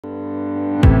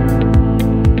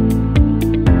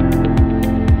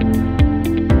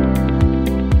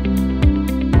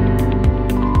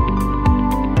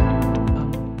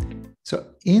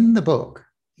in the book,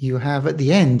 you have at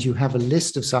the end, you have a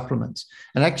list of supplements.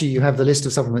 And actually, you have the list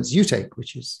of supplements you take,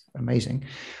 which is amazing.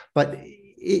 But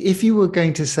if you were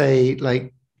going to say,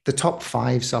 like, the top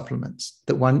five supplements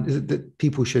that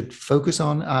people should focus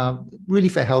on really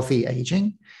for healthy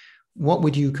aging, what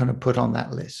would you kind of put on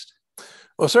that list?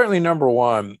 Well, certainly number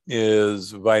one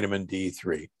is vitamin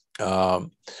D3.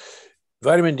 Um,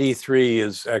 Vitamin D3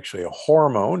 is actually a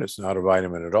hormone. It's not a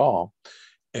vitamin at all.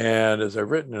 And as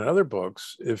I've written in other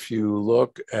books, if you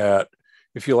like the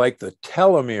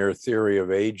telomere theory of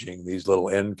aging, these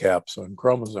little end caps on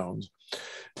chromosomes,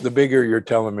 the bigger your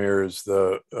telomeres,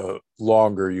 the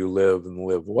longer you live and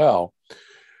live well.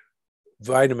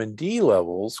 Vitamin D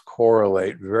levels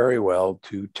correlate very well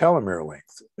to telomere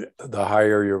length. The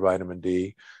higher your vitamin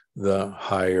D, the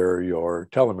higher your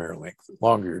telomere length,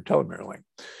 longer your telomere length.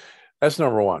 That's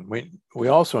number one. We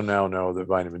also now know that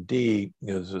vitamin D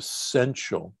is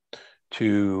essential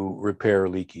to repair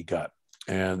leaky gut.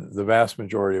 And the vast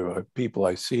majority of people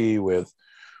I see with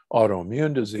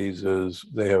autoimmune diseases,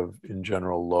 they have in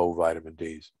general low vitamin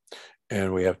Ds,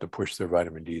 and we have to push their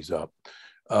vitamin Ds up.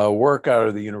 Work out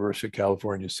of the University of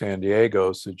California, San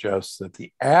Diego suggests that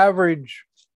the average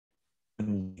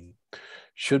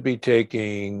should be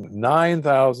taking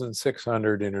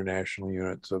 9,600 international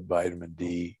units of vitamin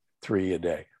D3 a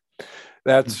day.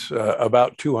 That's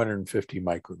about 250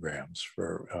 micrograms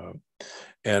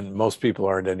and most people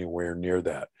aren't anywhere near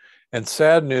that. And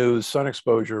sad news, sun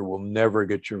exposure will never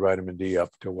get your vitamin D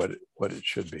up to what it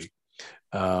should be.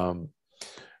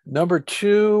 Number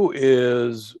two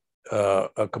is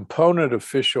a component of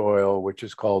fish oil, which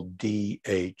is called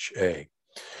DHA.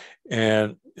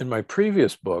 And in my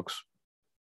previous books,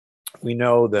 we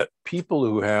know that people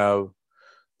who have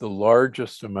the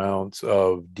largest amounts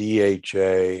of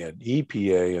DHA and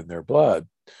EPA in their blood,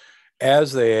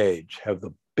 as they age, have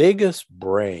the biggest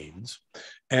brains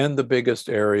and the biggest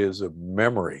areas of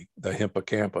memory, the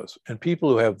hippocampus. And people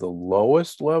who have the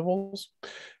lowest levels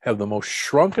have the most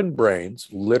shrunken brains,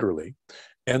 literally,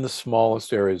 and the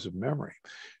smallest areas of memory,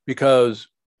 because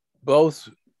both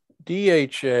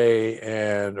DHA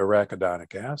and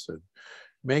arachidonic acid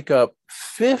make up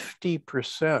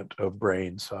 50% of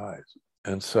brain size.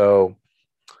 And so,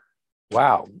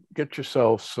 wow, get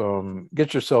yourself some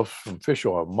fish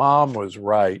oil. Mom was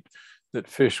right that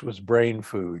fish was brain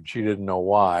food. She didn't know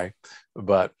why,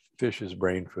 but fish is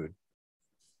brain food.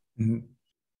 Mm-hmm.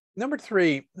 Number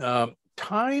three,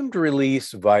 timed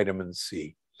release vitamin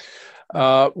C.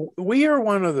 We are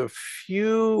one of the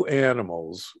few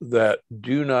animals that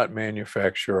do not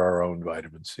manufacture our own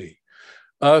vitamin C.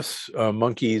 Us,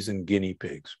 monkeys and guinea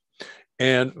pigs.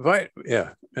 And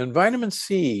vitamin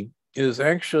C is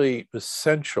actually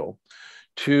essential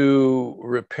to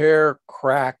repair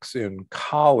cracks in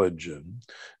collagen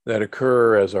that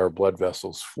occur as our blood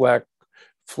vessels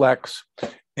flex.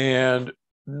 And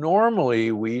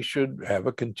normally we should have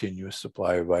a continuous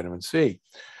supply of vitamin C.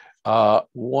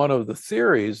 One of the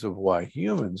theories of why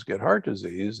humans get heart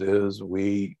disease is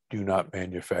we do not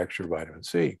manufacture vitamin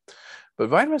C. But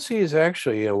vitamin C is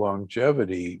actually a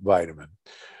longevity vitamin.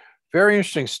 Very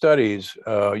interesting studies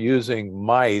using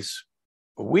mice.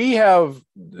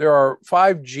 There are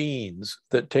 5 genes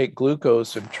that take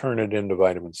glucose and turn it into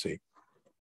vitamin C.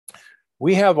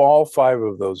 We have all 5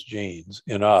 of those genes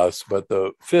in us, but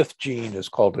the 5th gene is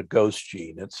called a ghost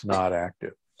gene. It's not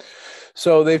active.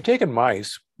 So they've taken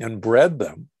mice and bred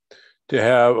them to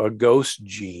have a ghost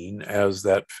gene as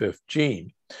that 5th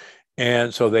gene.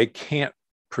 And so they can't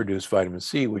produce vitamin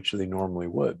C, which they normally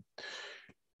would.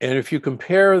 And if you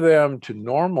compare them to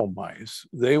normal mice,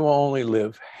 they will only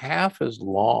live half as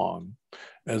long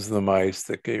as the mice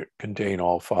that contain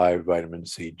all 5 vitamin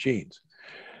C genes.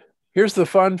 Here's the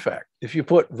fun fact. If you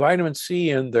put vitamin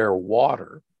C in their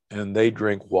water, and they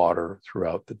drink water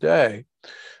throughout the day,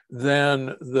 then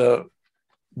the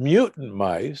mutant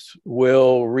mice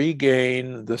will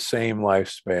regain the same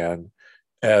lifespan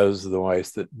as the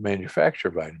mice that manufacture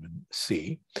vitamin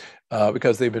C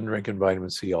because they've been drinking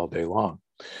vitamin C all day long.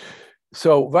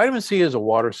 So vitamin C is a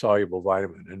water-soluble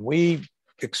vitamin, and we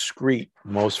excrete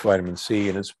most vitamin C,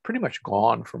 and it's pretty much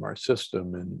gone from our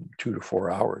system in 2 to 4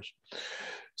 hours.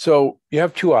 So you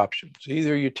have 2 options.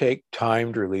 Either you take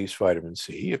timed release vitamin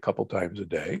C a couple times a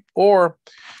day, or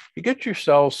you get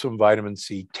yourself some vitamin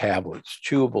C tablets,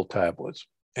 chewable tablets,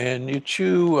 and you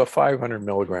chew a 500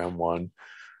 milligram one,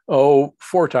 4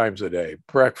 times a day,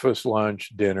 breakfast,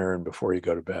 lunch, dinner, and before you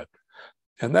go to bed.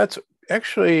 And that's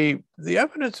actually, the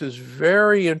evidence is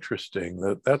very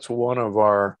interesting that's one of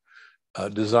our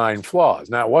design flaws.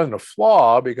 Now, it wasn't a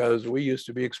flaw because we used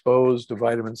to be exposed to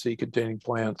vitamin C containing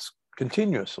plants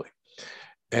continuously.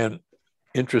 And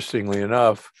interestingly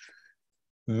enough,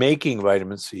 making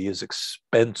vitamin C is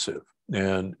expensive.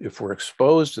 And if we're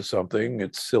exposed to something,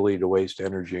 it's silly to waste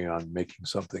energy on making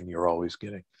something you're always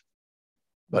getting.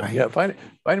 But Right. yeah,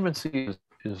 vitamin C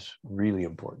is really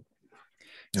important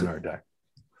in our diet.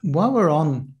 While we're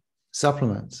on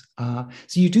supplements, so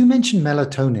you do mention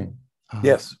melatonin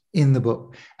Yes. in the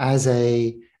book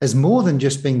as more than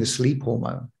just being the sleep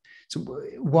hormone. So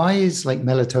why is like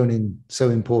melatonin so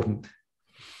important?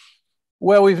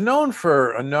 Well, we've known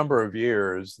for a number of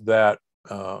years that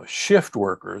shift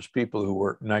workers, people who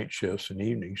work night shifts and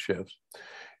evening shifts,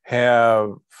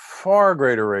 have far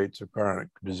greater rates of chronic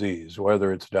disease,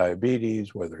 whether it's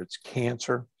diabetes, whether it's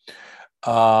cancer.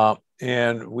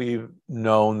 And we've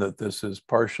known that this is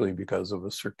partially because of a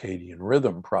circadian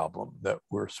rhythm problem, that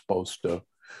we're supposed to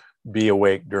be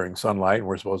awake during sunlight and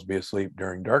we're supposed to be asleep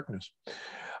during darkness.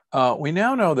 We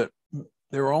now know that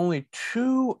there are only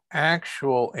two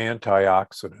actual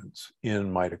antioxidants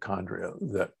in mitochondria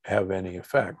that have any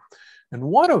effect. And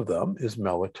one of them is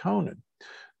melatonin.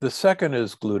 The second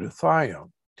is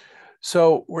glutathione.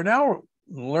 So we're now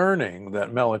learning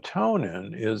that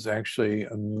melatonin is actually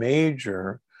a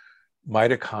major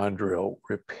mitochondrial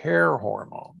repair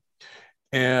hormone.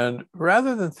 And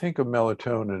rather than think of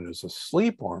melatonin as a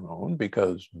sleep hormone,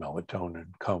 because melatonin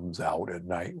comes out at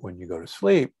night when you go to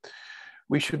sleep,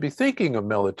 we should be thinking of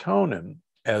melatonin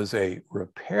as a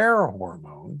repair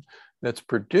hormone that's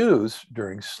produced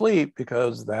during sleep,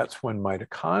 because that's when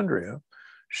mitochondria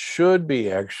should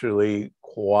be actually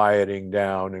quieting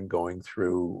down and going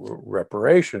through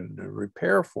reparation and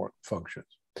repair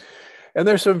functions. And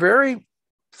there's some very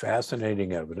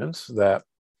fascinating evidence that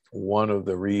one of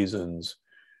the reasons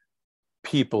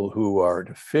people who are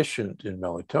deficient in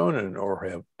melatonin or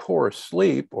have poor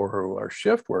sleep or who are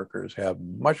shift workers have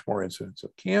much more incidence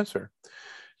of cancer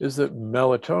is that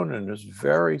melatonin is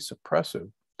very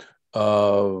suppressive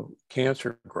of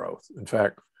cancer growth. In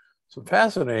fact, some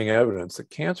fascinating evidence that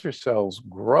cancer cells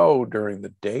grow during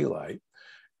the daylight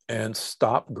and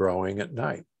stop growing at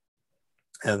night.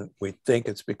 And we think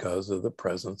it's because of the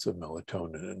presence of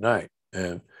melatonin at night.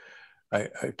 And I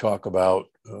talk about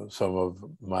some of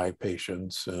my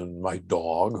patients and my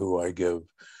dog, who I give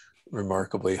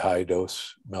remarkably high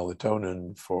dose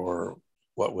melatonin for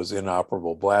what was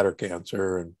inoperable bladder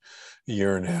cancer. And a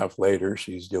year and a half later,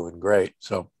 she's doing great.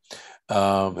 So,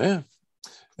 yeah.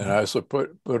 And I also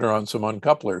put her on some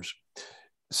uncouplers.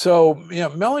 So, yeah,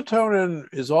 melatonin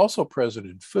is also present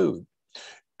in food.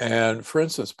 And for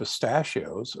instance,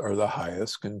 pistachios are the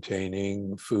highest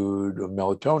containing food of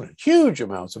melatonin, huge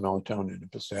amounts of melatonin in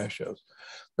pistachios.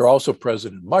 They're also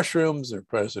present in mushrooms, they're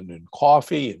present in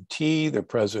coffee and tea, they're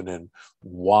present in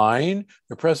wine,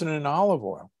 they're present in olive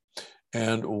oil.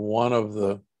 And one of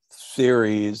the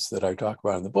theories that I talk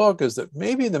about in the book is that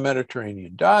maybe the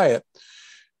Mediterranean diet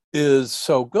is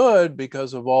so good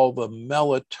because of all the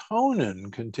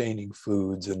melatonin containing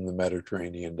foods in the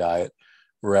Mediterranean diet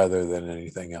rather than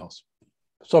anything else.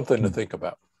 Something to think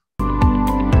about.